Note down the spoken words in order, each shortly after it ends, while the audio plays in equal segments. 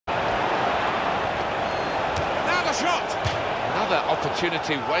Another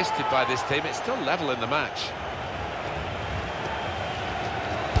opportunity wasted by this team. It's still level in the match.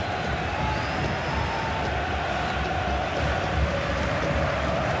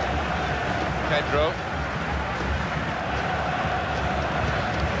 Pedro.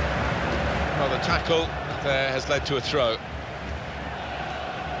 Well, the tackle there has led to a throw.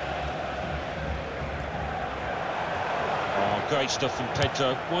 Oh, great stuff from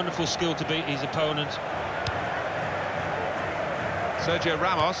Pedro. Wonderful skill to beat his opponent. Sergio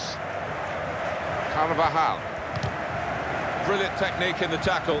Ramos. Carvajal. Brilliant technique in the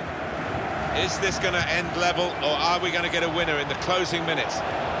tackle. Is this going to end level, or are we going to get a winner in the closing minutes?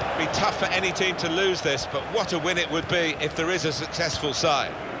 Be tough for any team to lose this, but what a win it would be if there is a successful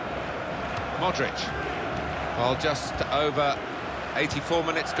side. Modric. Well, just over 84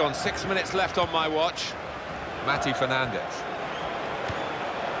 minutes gone, 6 minutes left on my watch. Mati Fernandez.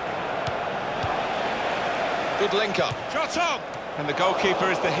 Good link up. Shot on! And the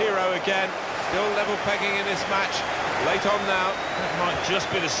goalkeeper is the hero again. Still level pegging in this match. Late on now. That might just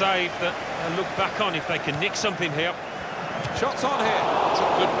be the save that they'll look back on if they can nick something here. Shots on here. It's a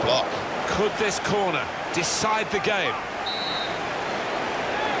good block. Could this corner decide the game?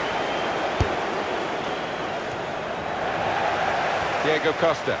 Diego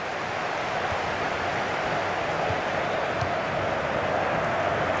Costa.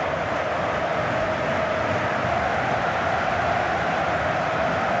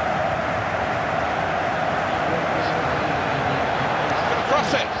 Gonna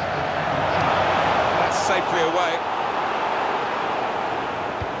cross it. That's safely away.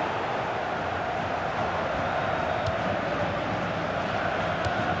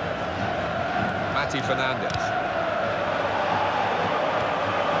 Mati Fernandez.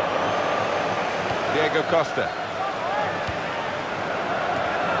 Diego Costa.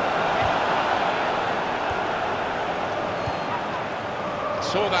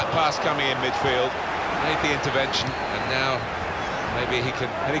 Saw that pass coming in midfield, made the intervention, and now maybe he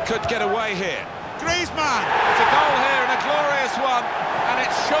could get away here. Griezmann! It's a goal here and a glorious one, and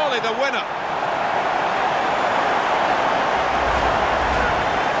it's surely the winner.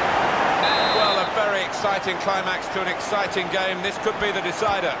 Very exciting climax to an exciting game. This could be the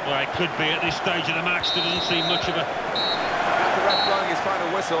decider. Well, it could be at this stage of the match. There doesn't seem much of a... The ref blowing his final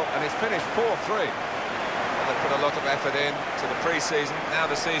whistle, and it's finished 4-3. Well, they put a lot of effort in to the pre-season. Now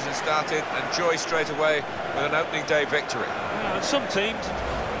the season started, and joy straight away with an opening day victory. Yeah, and some teams...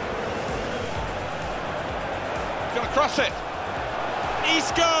 Gonna cross it.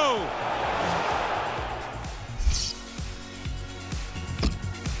 Isco!